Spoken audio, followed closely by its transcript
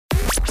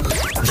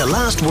The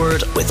Last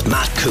Word with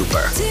Matt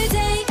Cooper.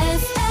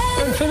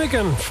 Ben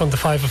Finnegan from the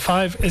 5 of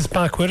 5 is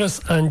back with us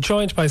and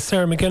joined by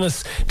Sarah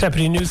McGuinness,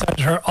 Deputy News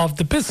Editor of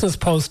the Business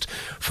Post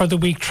for the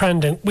week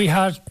trending. We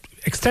had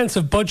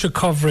extensive budget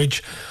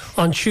coverage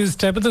on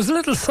Tuesday, but there's a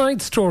little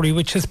side story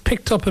which has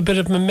picked up a bit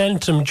of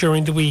momentum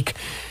during the week.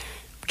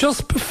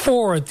 Just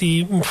before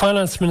the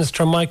Finance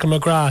Minister, Michael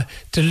McGrath,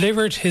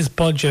 delivered his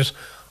budget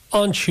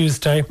on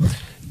Tuesday,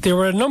 there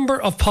were a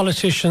number of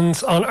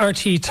politicians on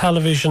RTE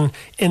television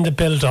in the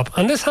build-up,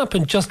 and this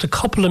happened just a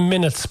couple of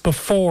minutes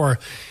before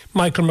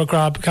Michael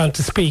McGrath began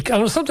to speak. And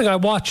it was something I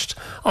watched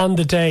on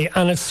the day,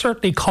 and it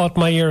certainly caught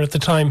my ear at the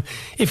time.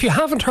 If you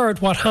haven't heard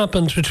what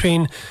happened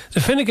between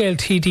the Fine Gael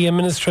TD and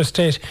Minister of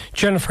State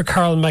Jennifer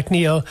Carroll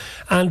McNeill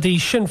and the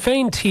Sinn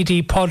Féin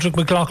TD Padraig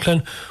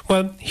McLaughlin,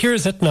 well,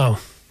 here's it now.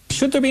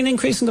 Should there be an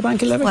increase in the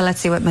banking levy? Well, let's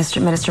see what Minister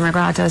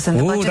McGrath does in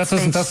the budget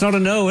speech. That's not a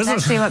no, is it?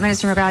 Let's see what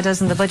Minister McGrath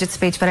does in the budget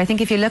speech. But I think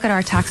if you look at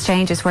our tax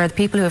changes, where the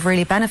people who have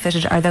really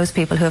benefited are those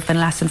people who have been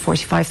less than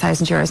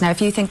 €45,000. Now,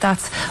 if you think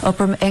that's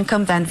upper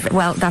income, then,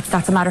 well,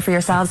 that's a matter for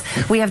yourselves.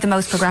 We have the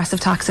most progressive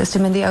tax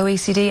system in the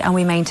OECD, and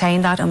we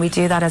maintain that, and we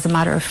do that as a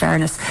matter of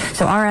fairness.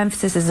 So our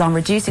emphasis is on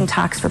reducing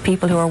tax for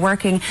people who are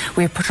working.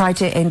 We try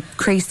to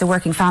increase the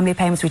working family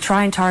payments. We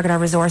try and target our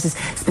resources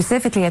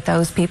specifically at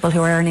those people who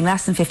are earning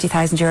less than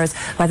 €50,000,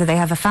 whether they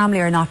have a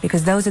family or not,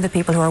 because those are the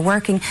people who are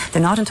working.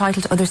 They're not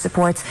entitled to other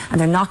supports, and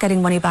they're not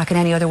getting money back in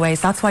any other ways.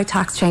 That's why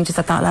tax changes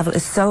at that level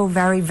is so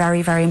very,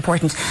 very, very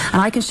important.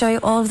 And I can show you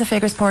all of the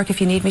figures, Pork,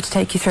 if you need me to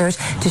take you through it,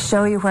 to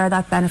show you where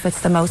that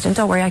benefits the most. And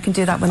don't worry, I can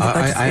do that when the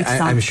budget speech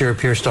is on. I'm sure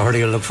Pierce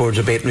Doherty will look forward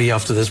to debating you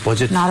after this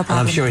budget. Not a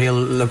problem. And I'm sure he'll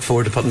look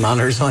forward to putting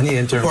manners on you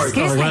in terms of...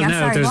 Excuse me, I'm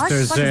sorry, what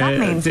does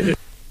that mean?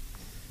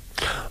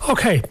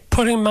 Okay,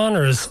 putting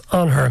manners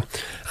on her.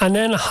 And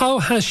then how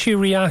has she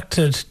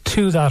reacted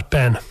to that,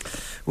 Ben?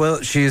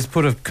 Well, she has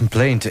put a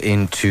complaint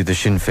into the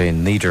Sinn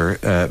Féin leader,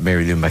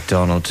 Mary Lou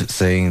MacDonald,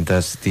 saying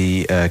that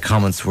the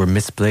comments were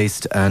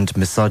misplaced and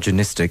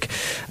misogynistic.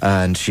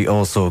 And she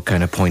also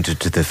kind of pointed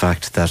to the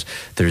fact that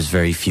there's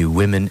very few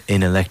women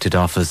in elected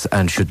office,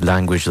 and should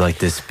language like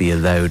this be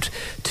allowed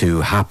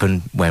to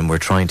happen when we're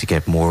trying to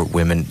get more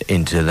women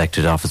into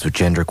elected office with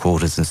gender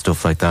quotas and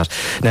stuff like that.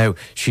 Now,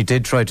 she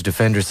did try to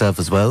defend herself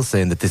as well,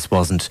 saying that this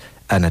wasn't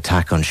an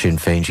attack on Sinn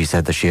Féin. She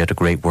said that she had a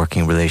great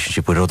working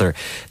relationship with other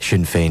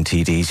Sinn Féin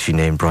TDs. She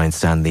named Brian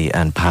Stanley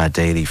and Pat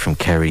Daly from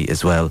Kerry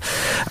as well.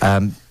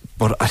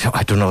 But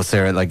I don't know,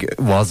 Sarah,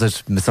 was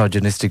it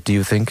misogynistic, do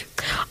you think?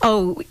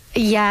 Oh,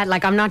 yeah,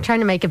 I'm not trying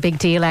to make a big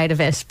deal out of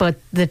it, but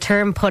the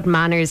term put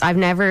manners, I've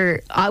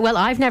never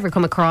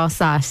come across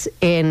that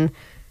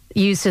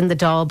used in the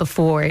Dáil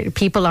before.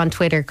 People on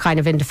Twitter kind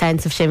of in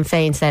defence of Sinn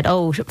Féin said,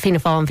 oh, Fianna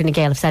Fáil and Fine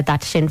Gael have said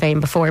that to Sinn Féin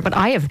before, but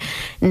I have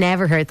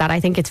never heard that. I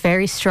think it's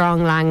very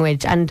strong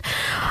language, and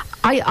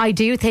I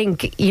do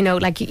think, you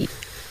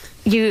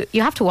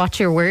have to watch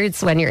your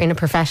words when you're in a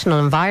professional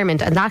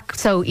environment, and that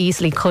so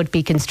easily could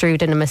be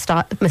construed in a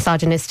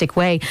misogynistic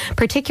way,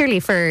 particularly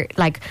for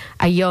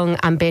a young,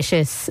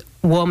 ambitious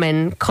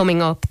woman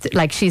coming up.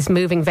 She's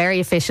moving very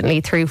efficiently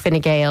through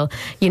Fine Gael.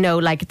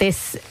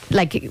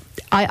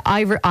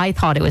 I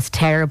thought it was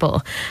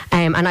terrible,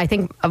 and I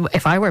think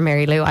if I were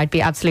Mary Lou, I'd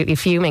be absolutely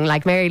fuming.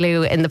 Mary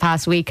Lou in the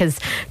past week has,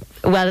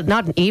 well,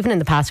 not even in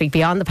the past week,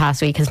 beyond the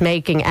past week, is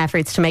making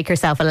efforts to make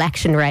herself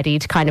election ready,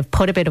 to kind of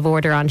put a bit of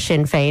order on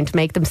Sinn Féin, to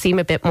make them seem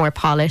a bit more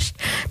polished.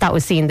 That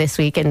was seen this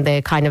week in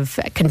the kind of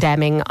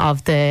condemning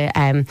of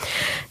the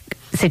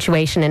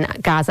situation in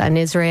Gaza and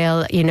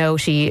Israel.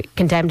 She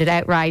condemned it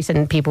outright,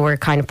 and people were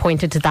kind of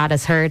pointed to that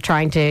as her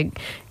trying to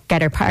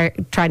get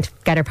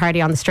her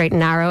party on the straight and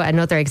narrow.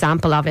 Another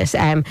example of it.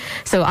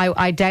 So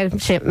I doubt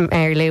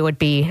Mary Lou would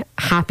be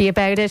happy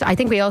about it. I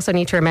think we also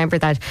need to remember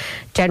that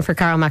Jennifer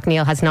Carroll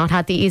McNeill has not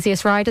had the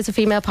easiest ride as a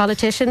female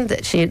politician.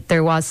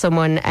 There was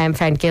someone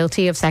found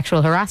guilty of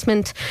sexual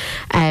harassment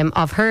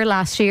of her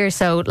last year.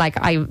 So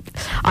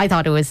I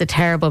thought it was a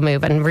terrible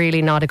move and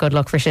really not a good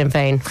look for Sinn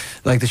Féin.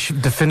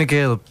 The Fine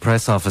Gael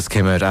press office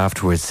came out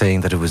afterwards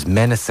saying that it was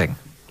menacing,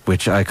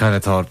 which I kind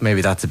of thought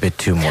maybe that's a bit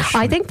too much.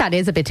 I think that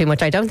is a bit too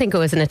much. I don't think it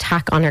was an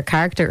attack on her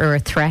character or a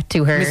threat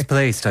to her.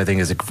 Misplaced, I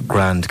think, is a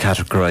grand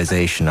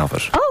categorisation of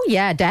it. Oh,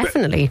 yeah,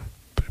 definitely.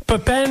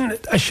 But Ben,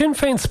 a Sinn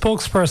Féin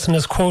spokesperson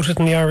is quoted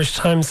in the Irish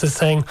Times as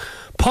saying,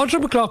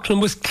 Padraig McLaughlin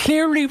was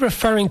clearly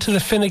referring to the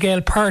Fine Gael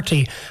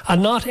party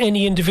and not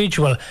any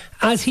individual,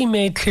 as he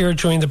made clear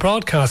during the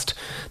broadcast.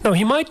 Now,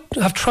 he might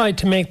have tried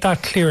to make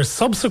that clear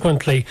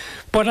subsequently,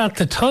 but at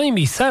the time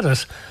he said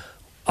it,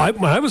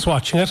 when I was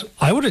watching it,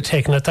 I would have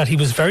taken it that he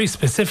was very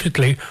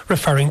specifically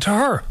referring to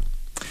her.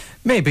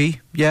 Maybe,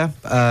 yeah.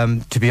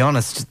 To be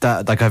honest,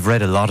 I've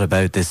read a lot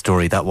about this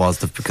story. That was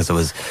because I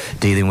was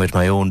dealing with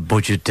my own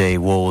budget day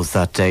woes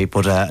that day.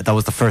 But that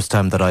was the first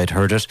time that I had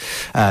heard it.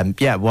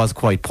 It was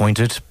quite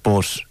pointed.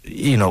 But,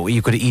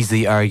 you could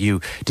easily argue,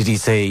 did he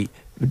say,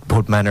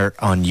 put manner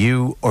on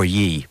you or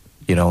ye?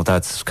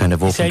 That's kind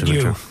of open to it.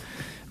 You.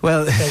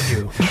 Well,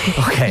 you.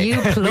 Okay.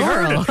 You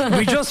plural.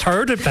 We just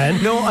heard it,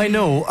 Ben. No, I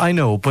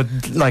know. But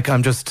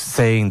I'm just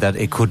saying that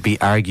it could be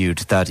argued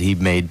that he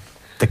made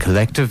the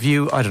collective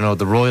view? I don't know,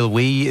 the royal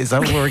we? Is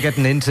that what we're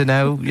getting into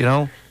now, you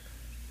know?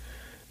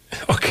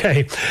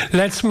 Okay,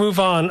 let's move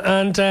on.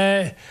 And,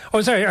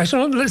 sorry, I don't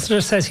know, the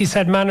listener says he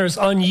said manners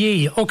on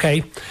ye.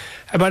 Okay,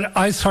 but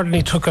I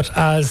certainly took it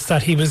as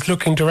that he was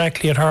looking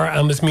directly at her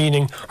and was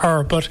meaning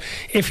her. But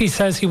if he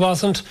says he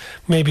wasn't,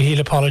 maybe he'll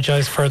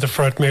apologise further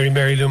for it.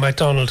 Mary Lou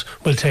MacDonald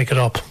will take it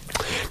up.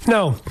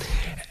 Now,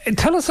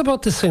 tell us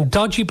about this thing,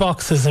 dodgy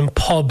boxes in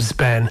pubs,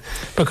 Ben,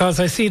 because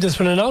I see there's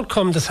been an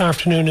outcome this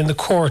afternoon in the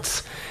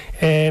courts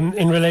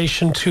in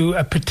relation to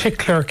a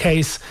particular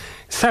case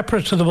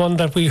separate to the one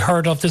that we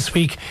heard of this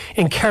week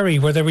in Kerry,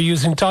 where they were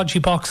using dodgy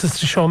boxes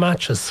to show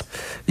matches.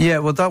 Yeah,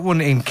 well, that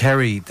one in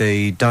Kerry,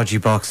 the dodgy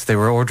box, they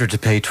were ordered to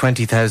pay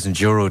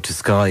 €20,000 to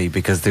Sky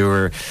because they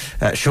were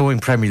showing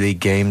Premier League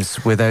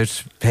games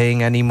without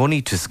paying any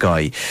money to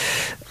Sky.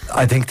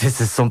 I think this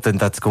is something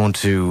that's going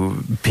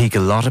to pique a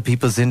lot of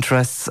people's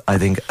interests. I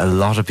think a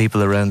lot of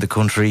people around the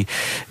country,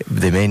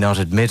 they may not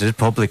admit it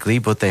publicly,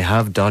 but they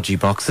have dodgy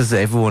boxes.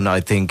 Everyone, I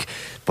think,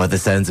 by the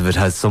sounds of it,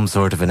 has some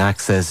sort of an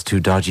access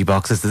to dodgy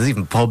boxes. There's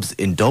even pubs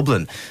in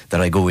Dublin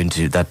that I go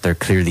into that they're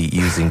clearly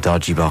using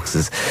dodgy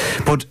boxes.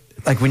 But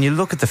like, when you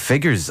look at the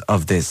figures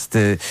of this,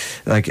 the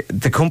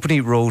company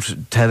wrote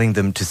telling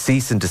them to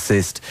cease and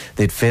desist.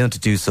 They'd failed to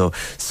do so.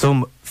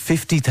 Some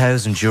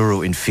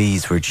 €50,000 in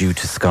fees were due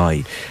to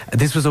Sky.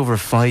 This was over a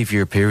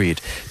 5-year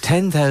period.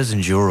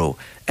 €10,000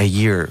 a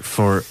year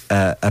for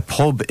a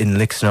pub in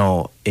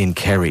Lixnaw in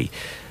Kerry.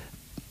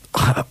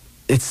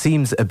 It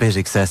seems a bit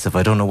excessive.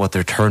 I don't know what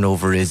their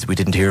turnover is. We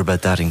didn't hear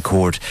about that in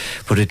court.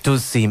 But it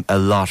does seem a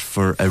lot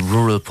for a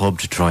rural pub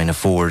to try and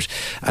afford.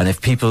 And if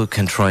people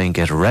can try and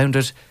get around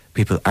it,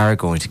 people are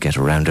going to get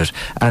around it.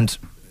 And,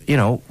 you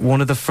know,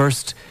 one of the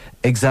first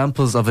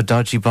examples of a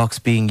dodgy box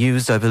being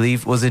used, I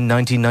believe, was in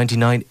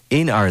 1999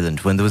 in Ireland,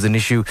 when there was an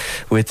issue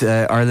with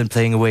Ireland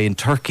playing away in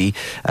Turkey,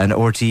 and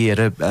RTE had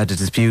a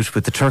dispute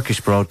with the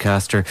Turkish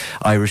broadcaster.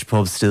 Irish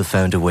pubs still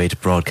found a way to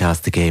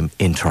broadcast the game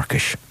in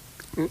Turkish.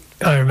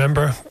 I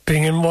remember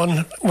being in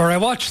one where I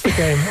watched the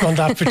game on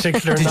that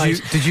particular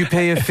night. Did you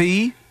pay a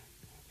fee?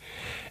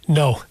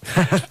 No.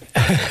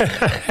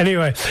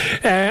 Anyway,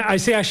 I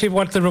see actually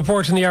what the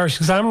report in the Irish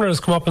Examiner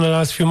has come up in the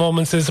last few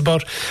moments is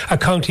about a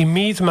County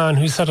Meath man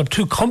who set up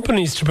 2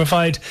 companies to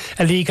provide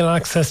illegal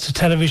access to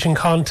television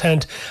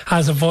content,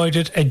 has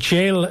avoided a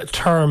jail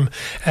term.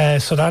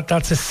 So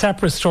that's a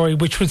separate story,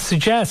 which would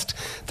suggest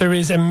there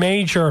is a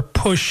major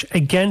push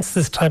against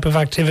this type of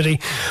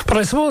activity. But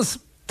I suppose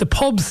the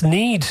pubs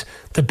need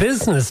the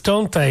business,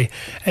 don't they?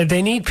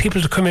 They need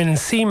people to come in and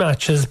see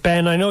matches.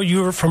 Ben, I know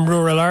you're from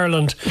rural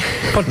Ireland,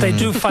 but they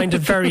do find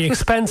it very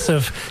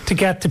expensive to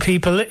get the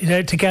people,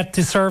 to get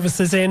the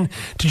services in,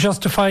 to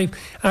justify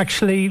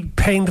actually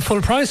paying the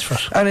full price for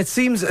it. And it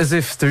seems as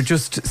if they're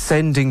just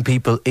sending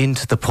people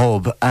into the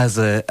pub as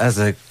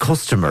a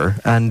customer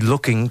and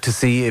looking to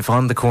see if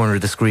on the corner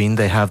of the screen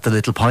they have the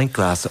little pint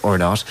glass or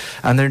not,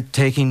 and they're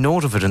taking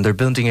note of it and they're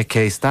building a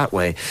case that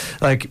way.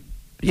 Like,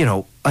 you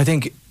know, I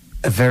think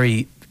a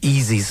very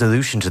easy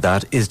solution to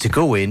that is to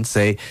go in,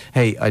 say,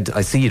 hey,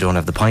 I see you don't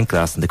have the pint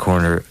glass in the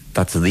corner,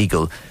 that's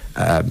illegal.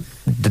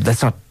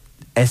 Let's not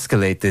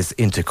escalate this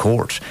into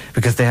court,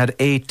 because they had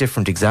 8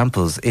 different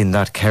examples in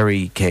that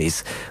Kerry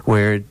case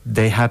where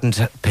they hadn't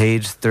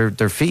paid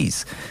their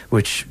fees,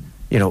 which,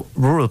 you know,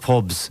 rural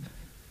pubs,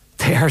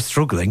 they are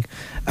struggling,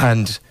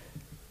 and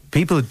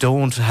people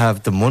don't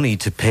have the money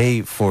to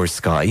pay for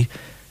Sky.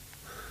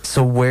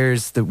 So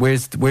where's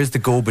the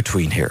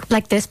go-between here?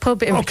 Like, this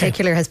pub in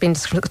particular has been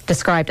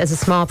described as a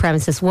small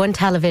premises, 1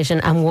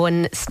 television and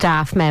 1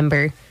 staff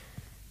member.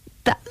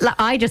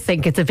 I just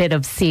think it's a bit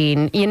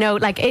obscene. You know,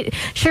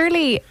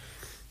 surely,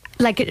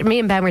 like me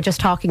and Ben were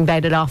just talking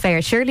about it off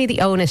air, surely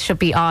the onus should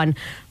be on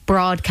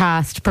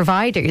broadcast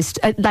providers.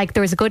 Like,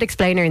 there was a good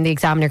explainer in the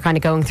Examiner kind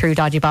of going through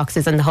dodgy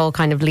boxes and the whole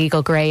kind of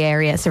legal grey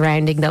area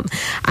surrounding them,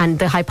 and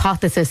the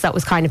hypothesis that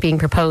was kind of being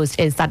proposed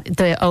is that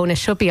the onus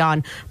should be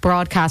on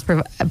broadcast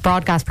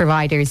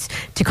providers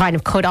to kind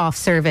of cut off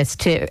service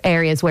to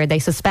areas where they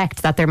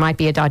suspect that there might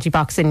be a dodgy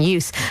box in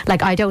use.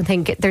 Like, I don't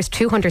think there's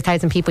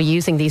 200,000 people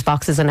using these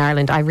boxes in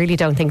Ireland. I really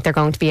don't think they're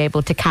going to be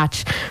able to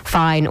catch,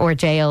 fine or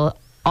jail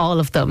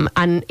all of them,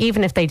 and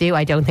even if they do,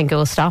 I don't think it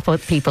will stop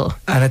people.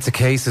 And it's a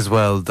case as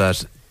well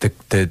that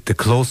the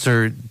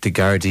closer the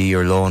Gardaí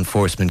or law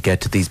enforcement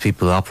get to these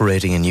people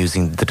operating and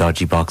using the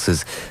dodgy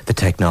boxes, the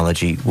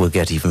technology will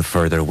get even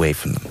further away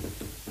from them.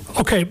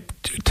 Okay,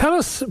 tell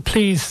us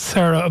please,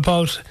 Sarah,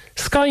 about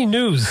Sky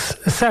News,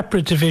 a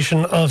separate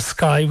division of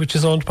Sky which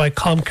is owned by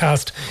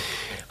Comcast,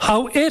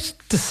 how it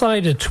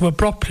decided to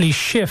abruptly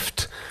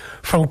shift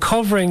from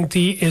covering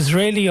the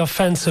Israeli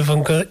offensive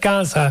on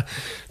Gaza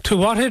to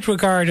what it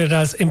regarded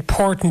as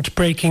important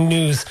breaking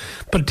news,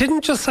 but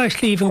didn't just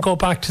actually even go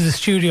back to the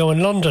studio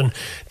in London,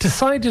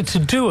 decided to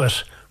do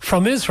it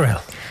from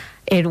Israel.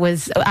 It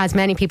was, as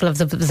many people have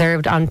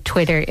observed on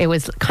Twitter, it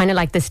was kind of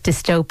like this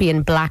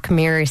dystopian Black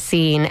Mirror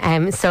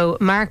scene. So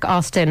Mark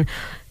Austin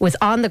was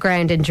on the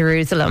ground in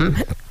Jerusalem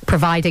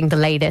providing the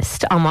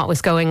latest on what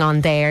was going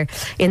on there.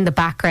 In the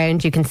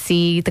background, you can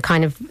see the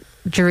kind of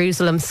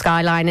Jerusalem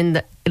skyline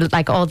and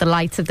like all the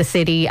lights of the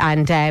city,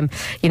 and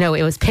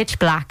it was pitch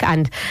black,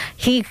 and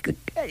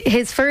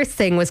his first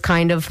thing was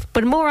kind of,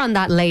 but more on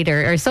that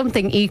later, or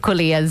something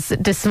equally as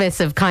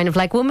dismissive, kind of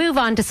like, we'll move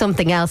on to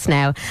something else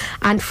now.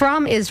 And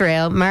from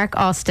Israel, Mark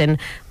Austin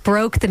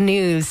broke the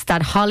news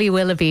that Holly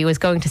Willoughby was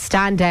going to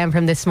stand down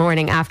from This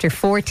Morning after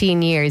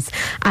 14 years,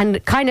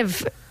 and kind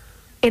of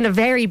in a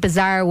very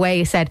bizarre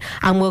way said,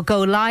 and we'll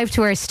go live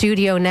to our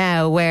studio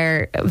now,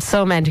 where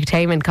some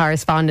entertainment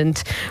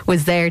correspondent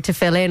was there to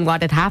fill in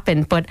what had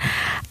happened. But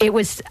it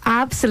was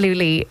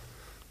absolutely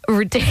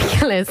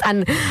ridiculous.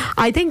 And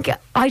I think,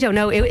 I don't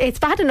know, it's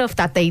bad enough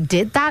that they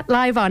did that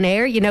live on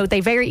air. They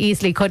very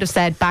easily could have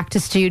said back to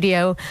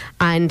studio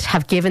and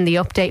have given the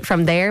update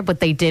from there, but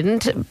they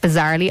didn't,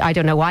 bizarrely. I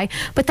don't know why.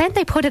 But then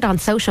they put it on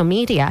social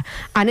media,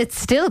 and it's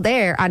still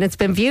there, and it's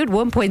been viewed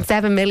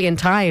 1.7 million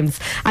times.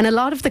 And a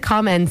lot of the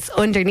comments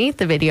underneath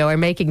the video are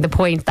making the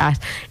point that,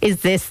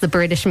 is this the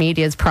British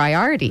media's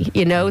priority?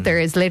 There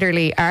is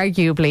literally,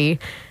 arguably,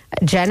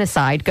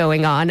 genocide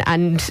going on,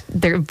 and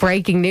the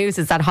breaking news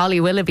is that Holly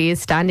Willoughby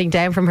is standing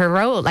down from her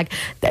role. Like,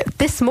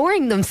 This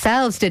Morning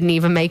themselves didn't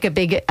even make a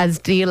big as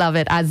deal of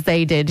it as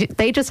they did.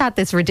 They just had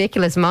this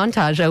ridiculous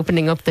montage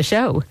opening up the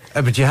show.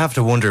 But you have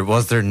to wonder,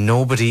 was there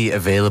nobody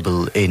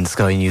available in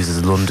Sky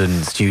News'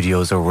 London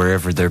studios or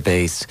wherever they're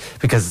based?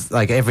 Because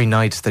like every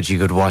night that you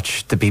could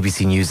watch the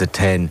BBC News at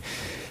 10,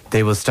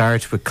 they will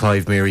start with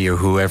Clive Meary or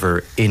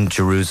whoever in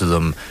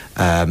Jerusalem,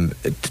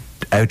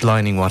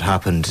 outlining what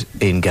happened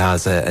in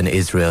Gaza and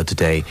Israel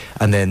today,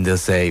 and then they'll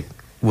say,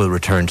 we'll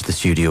return to the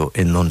studio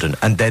in London,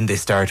 and then they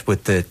start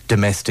with the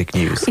domestic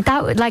news.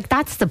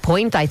 That's the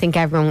point I think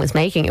everyone was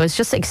making. It was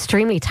just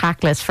extremely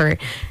tactless for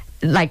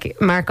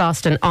Mark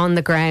Austin on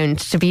the ground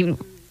to be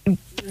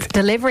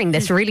delivering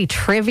this really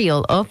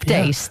trivial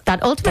update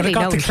that ultimately... But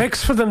it got the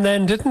clicks for them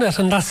then, didn't it?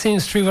 And that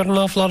seems to be what an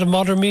awful lot of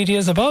modern media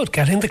is about,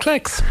 getting the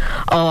clicks.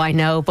 Oh, I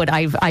know, but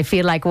I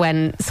feel like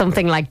when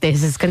something like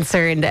this is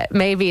concerned,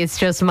 maybe it's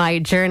just my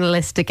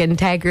journalistic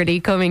integrity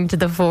coming to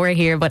the fore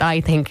here, but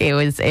I think it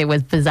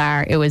was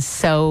bizarre. It was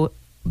so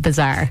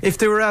bizarre. If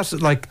they were at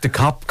the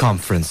COP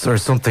conference or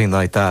something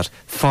like that,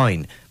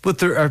 fine. But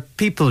there are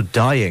people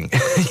dying,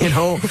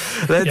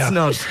 Let's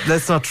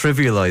not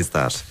trivialise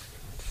that.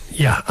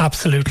 Yeah,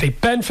 absolutely.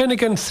 Ben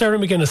Finnegan, Sarah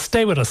McGuinness,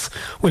 stay with us.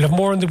 We'll have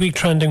more on the week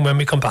trending when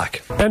we come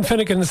back. Ben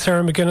Finnegan and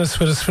Sarah McGuinness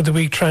with us for the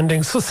week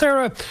trending. So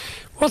Sarah,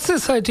 what's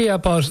this idea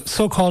about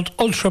so-called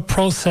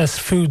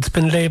ultra-processed foods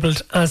been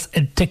labelled as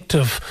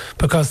addictive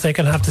because they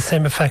can have the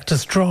same effect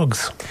as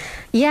drugs?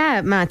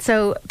 Yeah, Matt.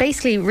 So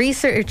basically,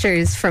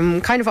 researchers from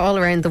kind of all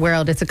around the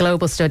world, it's a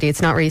global study,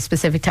 it's not really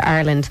specific to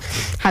Ireland,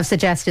 have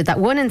suggested that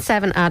 1 in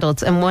 7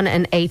 adults and 1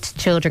 in 8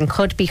 children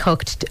could be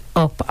hooked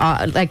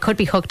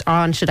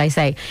on, should I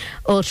say,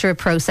 ultra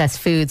processed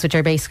foods, which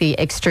are basically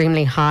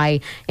extremely high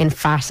in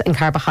fat and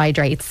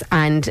carbohydrates.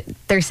 And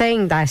they're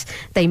saying that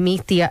they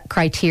meet the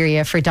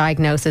criteria for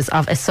diagnosis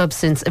of a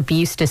substance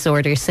abuse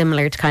disorder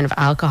similar to kind of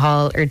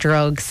alcohol or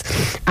drugs.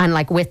 And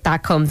with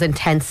that comes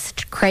intense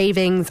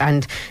cravings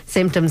and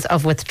symptoms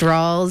of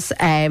withdrawals.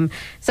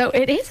 So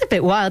it is a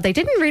bit wild. They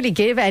didn't really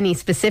give any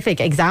specific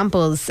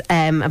examples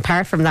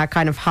apart from that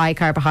kind of high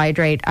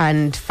carbohydrate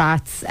and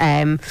fats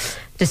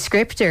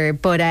descriptor.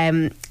 But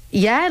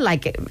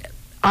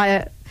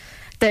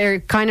they're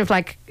kind of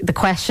the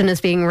question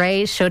is being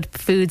raised, should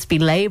foods be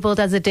labelled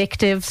as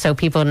addictive so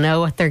people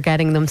know what they're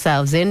getting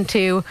themselves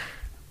into?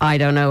 I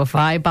don't know if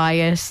I buy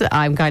it.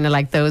 I'm kind of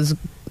like those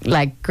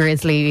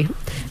grisly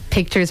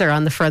pictures are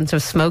on the front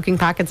of smoking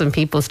packets and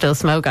people still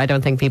smoke. I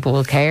don't think people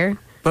will care.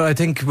 But I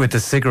think with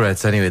the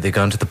cigarettes anyway, they've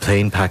gone to the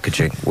plain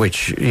packaging,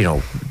 which,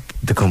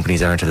 the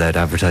companies aren't allowed to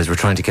advertise. We're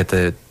trying to get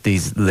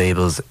these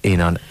labels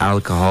in on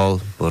alcohol,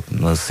 but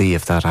we'll see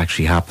if that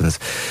actually happens.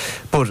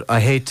 But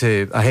I hate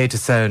to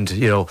sound,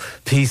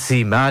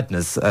 PC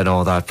madness and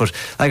all that, but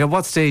at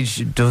what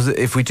stage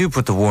if we do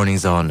put the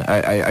warnings on,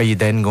 are you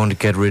then going to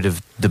get rid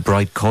of the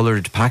bright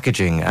coloured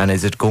packaging? And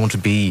is it going to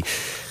be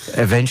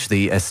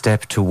eventually a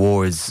step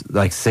towards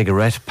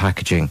cigarette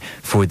packaging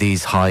for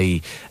these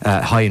high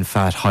in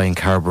fat, high in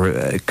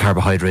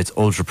carbohydrates,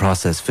 ultra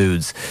processed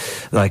foods?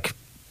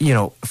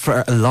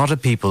 For a lot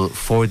of people,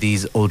 for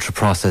these ultra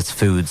processed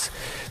foods,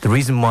 the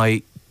reason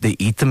why they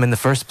eat them in the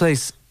first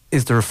place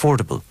is they're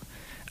affordable.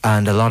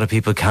 And a lot of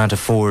people can't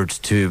afford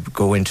to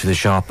go into the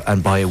shop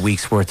and buy a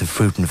week's worth of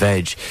fruit and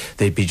veg.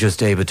 They'd be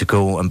just able to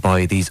go and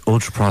buy these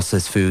ultra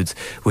processed foods,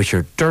 which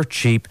are dirt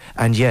cheap,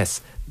 and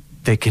yes,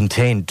 they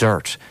contain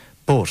dirt,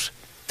 but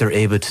they're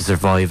able to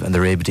survive and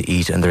they're able to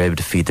eat and they're able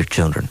to feed their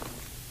children.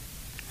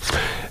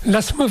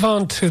 Let's move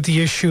on to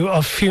the issue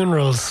of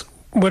funerals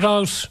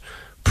without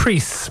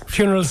priests,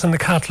 funerals in the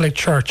Catholic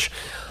Church.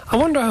 I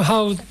wonder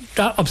how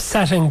that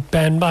upsetting,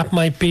 Ben, that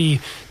might be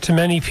to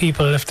many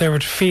people if they were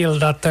to feel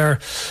that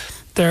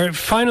their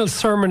final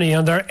ceremony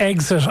and their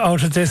exit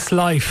out of this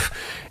life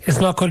is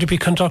not going to be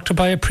conducted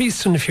by a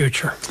priest in the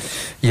future.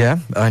 Yeah,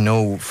 I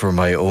know for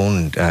my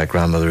own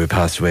grandmother who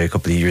passed away a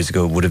couple of years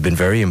ago, it would have been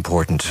very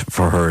important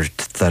for her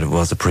that it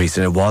was a priest,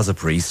 and it was a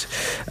priest.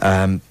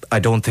 I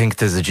don't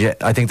think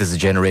I think there's a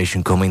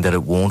generation coming that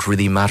it won't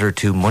really matter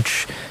too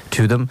much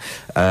to them.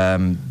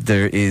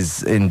 There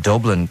is in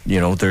Dublin,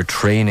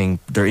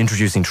 they're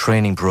introducing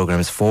training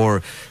programs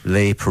for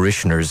lay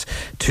parishioners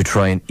to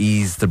try and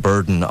ease the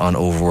burden on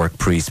overworked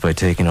priests by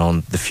taking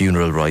on the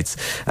funeral rites,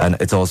 and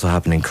it's also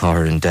happening in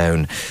Clogher and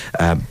Down.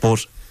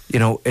 But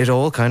it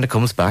all kind of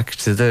comes back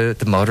to the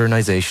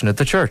modernisation of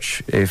the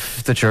church.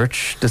 If the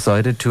church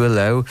decided to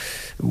allow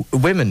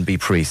women be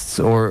priests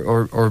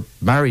or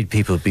married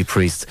people be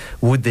priests,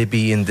 would they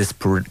be in this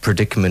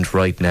predicament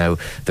right now?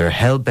 They're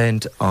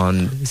hell-bent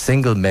on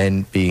single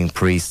men being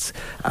priests,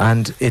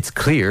 and it's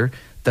clear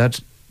that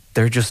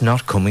they're just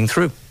not coming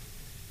through.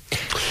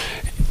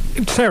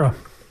 Sarah?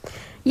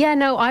 Yeah,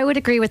 no, I would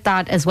agree with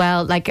that as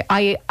well. Like,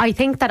 I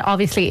think that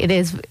obviously it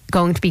is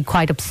going to be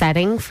quite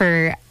upsetting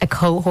for a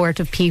cohort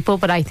of people,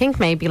 but I think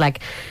maybe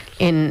like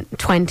in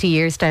 20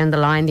 years down the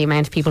line, the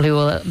amount of people who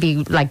will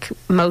be like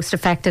most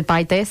affected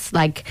by this,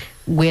 like,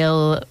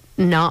 will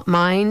not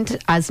mind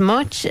as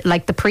much.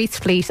 Like, the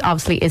priest fleet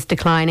obviously is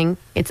declining,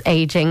 it's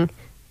aging,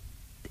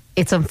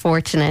 it's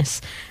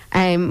unfortunate.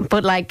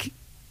 But like,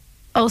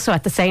 also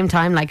at the same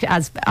time, like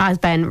as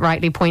Ben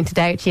rightly pointed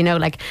out,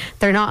 like,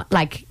 they're not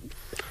like,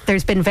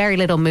 there's been very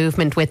little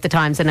movement with the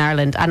times in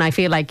Ireland, and I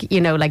feel like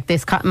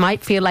this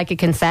might feel like a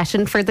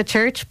concession for the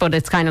church, but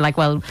it's kind of like,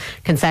 well,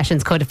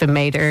 concessions could have been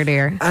made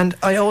earlier. And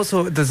I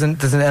also there's an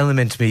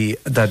element to me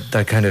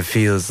that kind of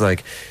feels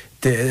like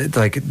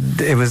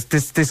it was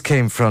this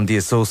came from the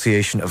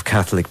Association of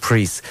Catholic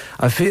Priests.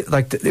 I feel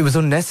like it was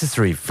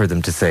unnecessary for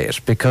them to say it,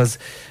 because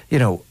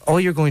all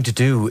you're going to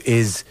do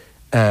is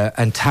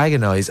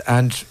antagonise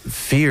and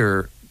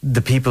fear the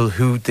people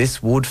who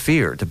this would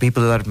fear, the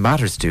people that it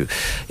matters to.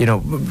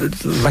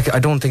 I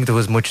don't think there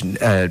was much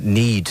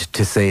need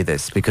to say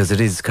this, because it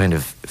is kind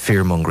of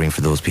fear-mongering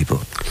for those people.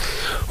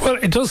 Well,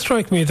 it does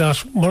strike me that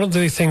one of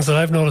the things that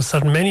I've noticed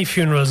at many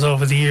funerals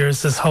over the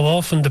years is how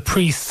often the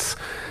priests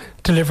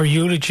deliver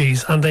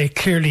eulogies and they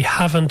clearly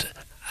haven't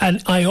an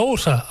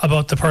iota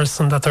about the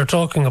person that they're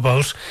talking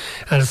about,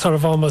 and it's sort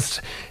of almost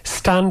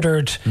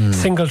standard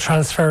single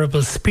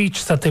transferable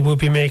speech that they would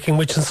be making,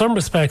 which in some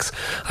respects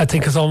I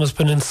think has almost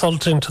been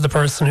insulting to the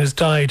person who's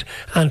died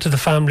and to the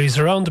families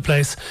around the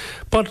place.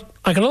 But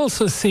I can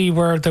also see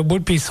where there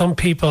would be some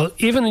people,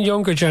 even in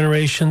younger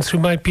generations, who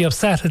might be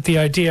upset at the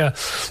idea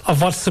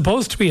of what's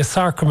supposed to be a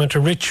sacrament, a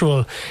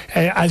ritual,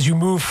 as you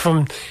move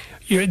from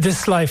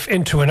this life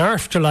into an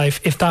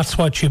afterlife, if that's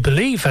what you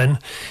believe in,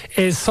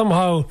 is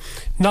somehow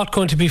not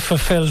going to be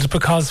fulfilled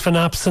because of an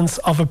absence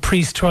of a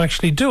priest to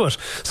actually do it.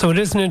 So it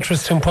is an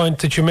interesting point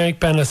that you make,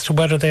 Ben, as to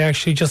whether they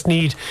actually just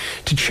need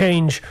to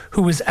change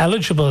who is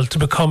eligible to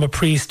become a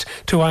priest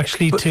to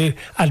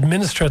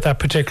administer that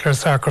particular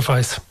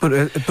sacrifice.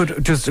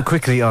 But just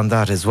quickly on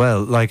that as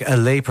well, like a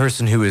lay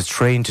person who is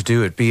trained to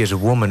do it, be it a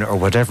woman or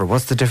whatever,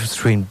 what's the difference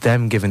between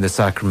them giving the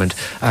sacrament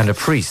and a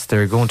priest?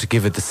 They're going to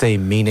give it the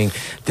same meaning.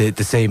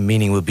 The same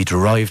meaning will be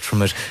derived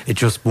from it. It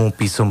just won't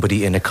be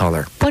somebody in a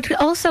collar. But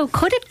also,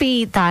 could it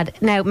be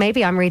that, now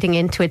maybe I'm reading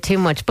into it too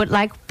much, but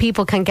like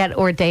people can get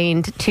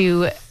ordained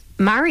to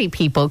marry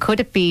people?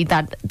 Could it be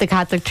that the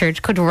Catholic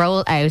Church could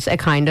roll out a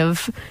kind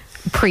of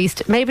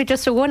priest, maybe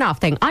just a one-off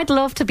thing? I'd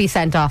love to be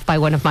sent off by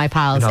one of my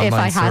pals if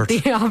I had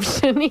the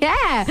option.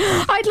 Yeah,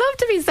 I'd love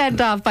to be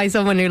sent off by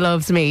someone who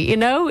loves me,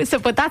 So,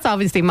 but that's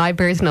obviously my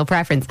personal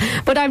preference.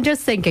 But I'm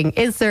just thinking,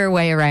 is there a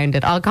way around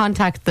it? I'll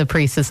contact the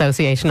Priests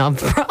Association. I'll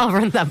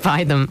run that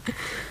by them.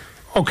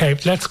 Okay,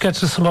 let's get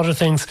to some other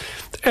things.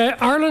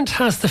 Ireland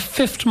has the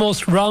 5th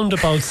most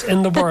roundabouts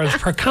in the world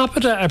per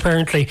capita,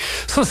 apparently.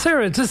 So,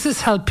 Sarah, does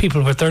this help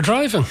people with their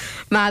driving?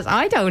 Matt,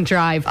 I don't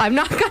drive. I'm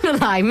not going to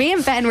lie. Me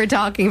and Ben were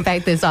talking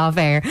about this off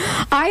air.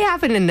 I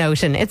have an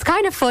notion. It's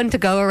kind of fun to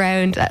go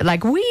around,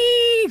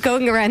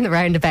 going around the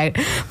roundabout.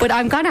 But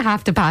I'm going to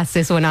have to pass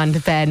this one on to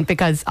Ben,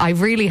 because I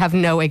really have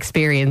no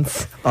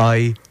experience.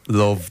 I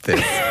love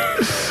this.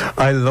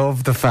 I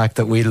love the fact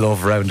that we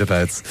love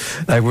roundabouts.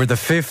 We're the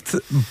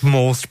 5th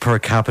most per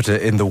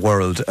capita in the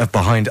world,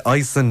 behind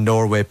Iceland,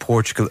 Norway,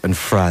 Portugal and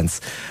France.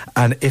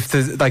 And if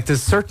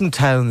there's certain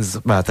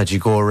towns, Matt, that you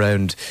go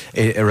around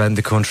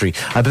the country.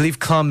 I believe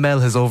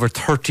Clonmel has over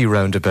 30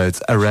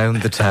 roundabouts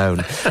around the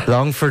town.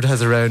 Longford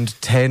has around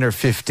 10 or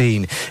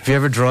 15. If you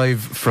ever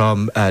drive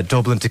from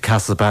Dublin to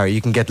Castlebar,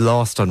 you can get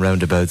lost on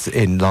roundabouts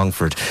in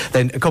Longford.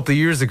 Then a couple of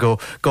years ago,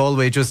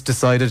 Galway just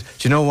decided,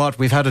 do you know what?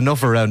 We've had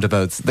enough of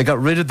roundabouts. They got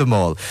rid of them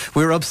all.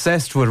 We're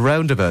obsessed with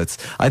roundabouts.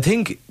 I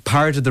think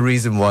part of the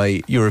reason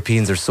why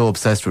Europeans are so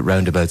obsessed with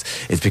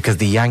roundabouts is because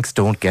the Yanks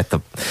don't get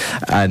them,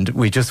 and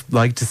we just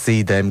like to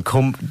see them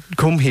come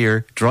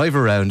here, drive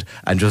around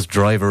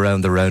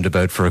the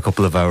roundabout for a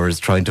couple of hours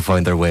trying to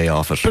find their way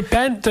off it. But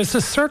Ben, there's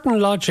a certain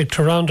logic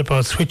to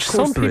roundabouts which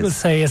some people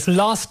say is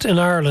lost in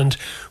Ireland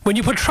when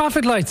you put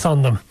traffic lights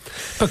on them,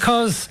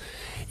 because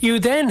you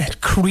then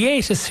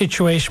create a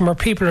situation where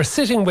people are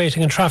sitting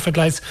waiting in traffic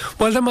lights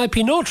while there might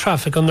be no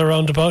traffic on the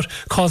roundabout,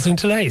 causing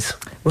delays.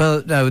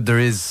 Well, now there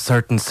is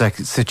certain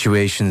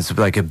situations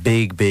like a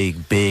big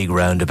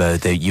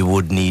roundabout that you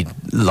would need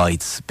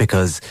lights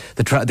because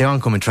the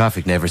oncoming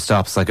traffic never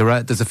stops. Like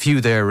there's a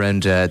few there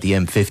around the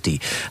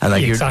M50, and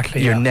like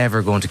you're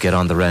never going to get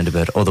on the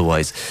roundabout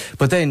otherwise.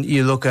 But then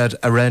you look at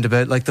a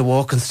roundabout like the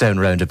Walkinstown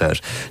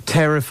roundabout,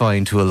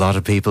 terrifying to a lot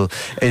of people.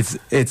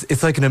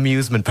 It's like an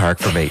amusement park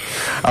for me.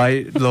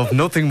 I love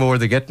nothing more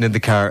than getting in the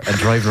car and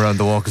driving around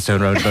the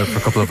Walkinstown roundabout for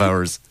a couple of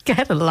hours.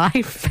 Get a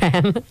life,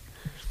 Ben.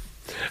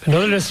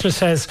 Another listener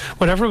says,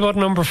 whatever about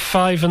number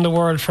 5 in the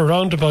world for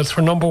roundabouts,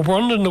 we're number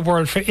 1 in the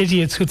world for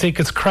idiots who think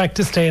it's correct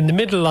to stay in the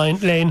middle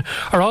lane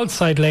or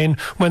outside lane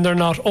when they're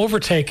not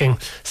overtaking,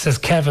 says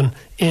Kevin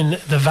in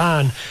the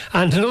van.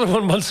 And another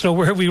one wants to know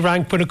where we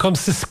rank when it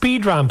comes to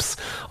speed ramps.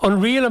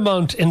 Unreal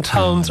amount in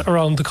towns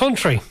around the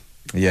country.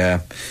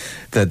 Yeah,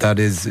 that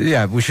is,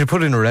 we should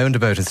put in a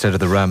roundabout instead of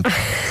the ramp.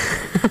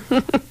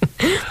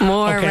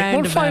 More okay, roundabouts.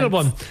 One final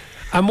one.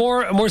 A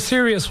more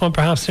serious one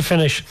perhaps to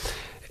finish.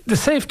 The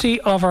safety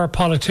of our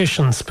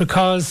politicians,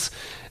 because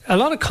a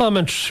lot of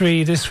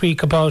commentary this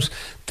week about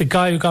the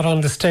guy who got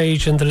on the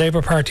stage in the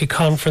Labour Party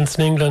conference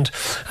in England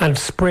and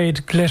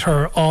sprayed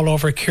glitter all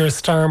over Keir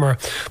Starmer,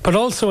 but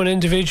also an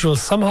individual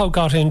somehow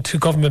got into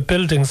government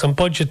buildings on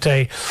budget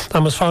day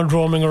and was found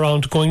roaming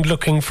around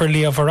looking for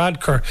Leo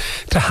Varadkar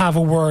to have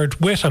a word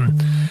with him.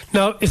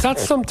 Now, is that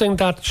something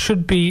that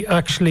should be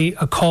actually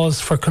a cause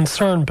for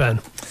concern, Ben?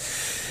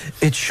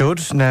 It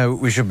should. Now,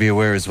 we should be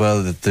aware as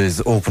well that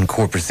there's open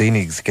court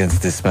proceedings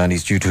against this man.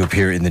 He's due to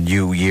appear in the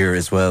new year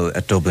as well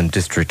at Dublin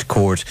District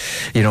Court.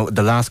 You know,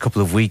 the last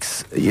couple of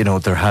weeks, you know,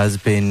 there has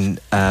been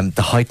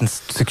the heightened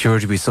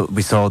security. We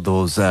saw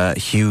those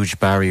huge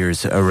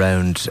barriers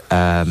around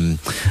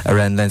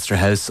Leinster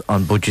House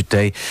on budget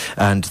day,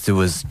 and there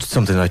was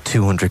something like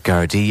 200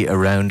 Gardaí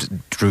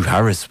around. Drew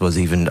Harris was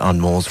even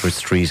on Molesworth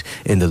Street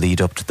in the lead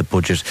up to the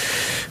budget.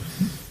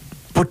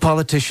 But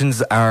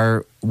politicians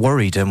are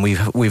worried, and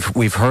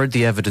we've heard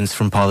the evidence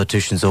from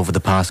politicians over the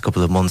past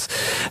couple of months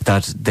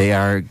that they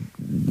are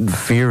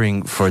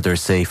fearing for their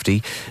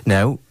safety.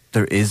 Now,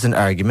 there is an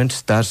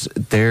argument that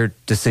their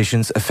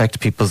decisions affect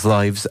people's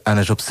lives and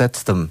it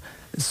upsets them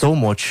so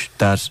much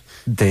that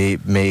they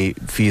may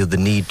feel the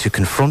need to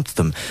confront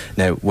them.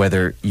 Now,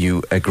 whether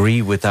you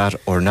agree with that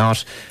or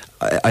not,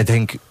 I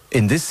think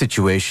in this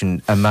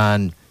situation, a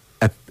man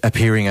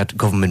appearing at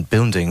government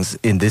buildings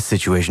in this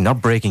situation,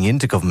 not breaking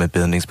into government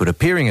buildings, but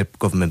appearing at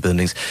government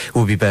buildings,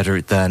 would be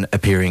better than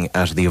appearing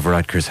at Leo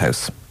Varadkar's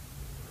house.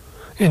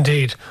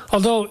 Indeed.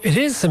 Although it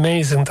is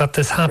amazing that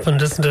this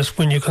happened, isn't it,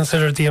 when you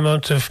consider the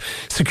amount of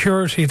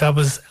security that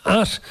was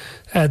at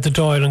the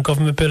Dáil and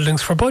government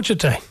buildings for budget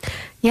day.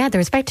 Yeah, there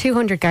was about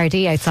 200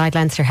 Gardaí outside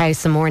Leinster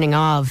House the morning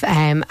of,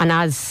 and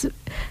as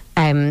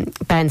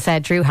Ben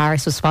said, Drew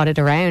Harris was spotted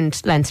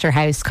around Leinster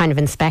House kind of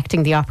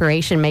inspecting the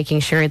operation,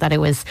 making sure that it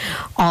was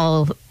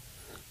all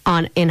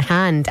in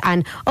hand,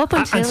 and up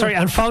until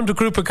and found a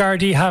group of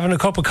Gardaí having a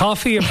cup of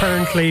coffee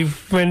apparently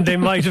when they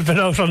might have been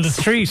out on the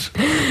street.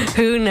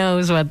 Who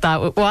knows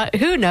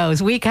who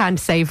knows? We can't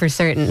say for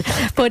certain,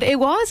 but it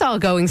was all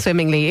going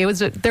swimmingly.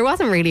 There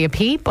wasn't really a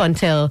peep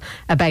until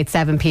about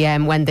 7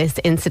 p.m. when this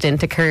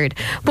incident occurred.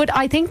 But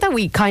I think that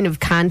we kind of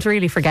can't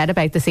really forget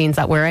about the scenes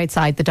that were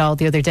outside the Dáil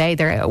the other day.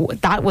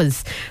 That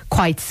was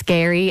quite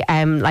scary.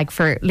 Like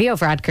for Leo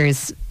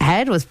Varadkar's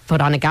head was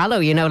put on a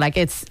gallows. You know, like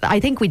I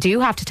think we do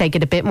have to take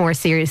it a bit more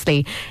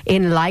seriously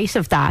in light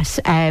of that.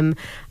 And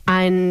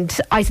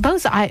I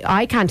suppose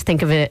I can't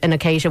think of an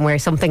occasion where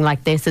something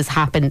like this has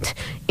happened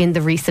in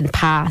the recent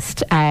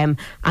past. And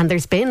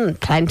there's been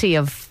plenty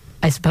of,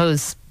 I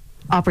suppose,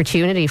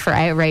 opportunity for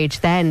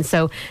outrage then.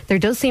 So there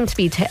does seem to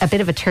be a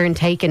bit of a turn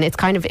taken. It's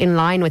kind of in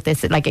line with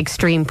this like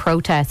extreme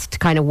protest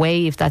kind of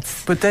wave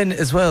that's... But then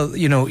as well,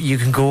 you know, you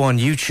can go on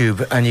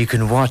YouTube and you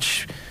can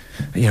watch...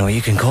 You know,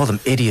 you can call them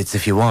idiots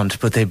if you want,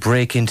 but they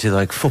break into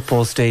like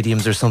football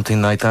stadiums or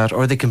something like that,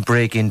 or they can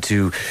break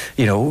into,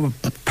 you know,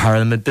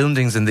 Parliament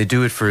buildings and they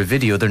do it for a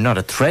video. They're not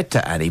a threat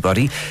to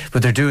anybody,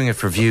 but they're doing it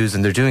for views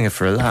and they're doing it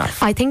for a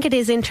laugh. I think it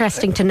is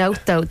interesting to note,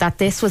 though, that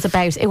this was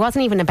it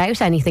wasn't even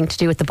about anything to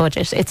do with the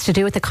budget. It's to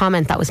do with the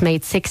comment that was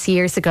made 6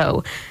 years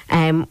ago,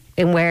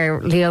 in where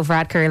Leo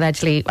Varadkar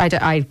allegedly,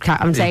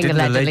 I'm saying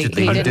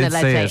allegedly. He didn't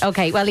allegedly. Say.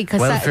 Okay, well,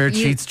 welfare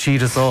cheats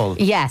cheat us all.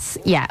 Yes,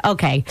 yeah,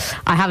 okay.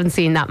 I haven't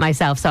seen that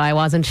myself, so I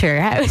wasn't sure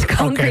how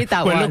concrete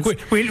that was.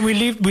 Look, we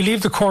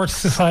leave the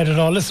courts to decide it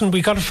all. Listen,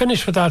 we got to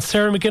finish with that.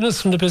 Sarah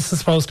McGuinness from the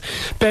Business Post,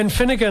 Ben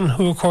Finnegan,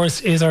 who of course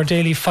is our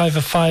daily 5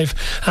 at 5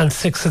 and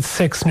 6 at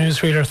 6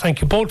 newsreader.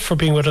 Thank you both for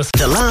being with us.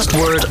 The Last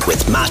Word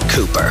with Matt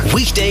Cooper,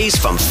 weekdays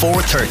from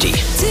 4:30.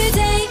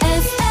 Today.